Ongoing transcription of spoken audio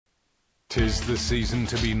'Tis the season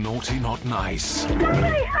to be naughty, not nice.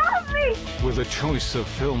 Somebody help me! With a choice of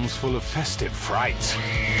films full of festive fright.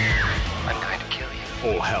 I'm going to kill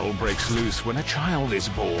you. All hell breaks loose when a child is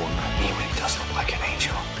born. Even he does look like an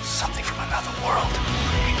angel. Something from another world.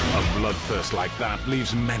 A bloodthirst like that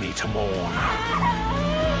leaves many to mourn.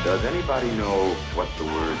 Does anybody know what the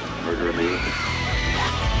word murder means?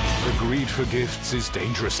 The greed for gifts is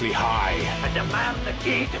dangerously high. I demand the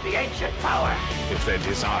key to the ancient power. If their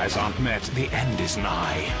desires aren't met, the end is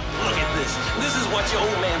nigh. Look at this. This is what your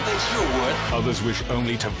old man thinks you're worth. Others wish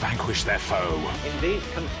only to vanquish their foe. In these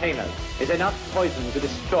containers is enough poison to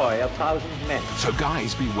destroy 1,000 men. So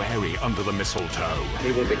guys, be wary under the mistletoe.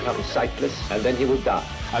 He will become sightless, and then he will die.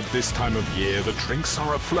 At this time of year, the drinks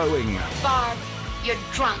are a-flowing. Barb, you're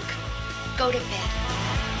drunk. Go to bed.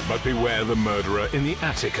 But beware the murderer in the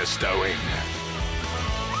attic a stowing.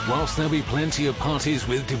 Whilst there'll be plenty of parties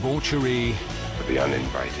with debauchery, For the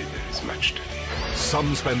uninvited, there is much to fear.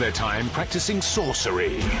 some spend their time practicing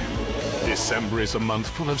sorcery. December is a month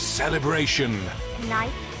full of celebration,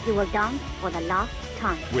 Tonight, you will dance for the last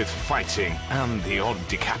time. with fighting and the odd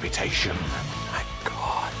decapitation. My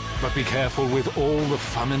God. But be careful with all the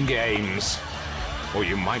fun and games, or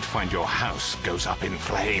you might find your house goes up in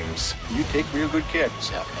flames. You take real good care of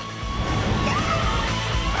yourself.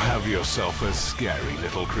 Have yourself a scary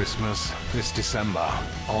little Christmas this December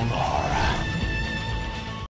on Horror.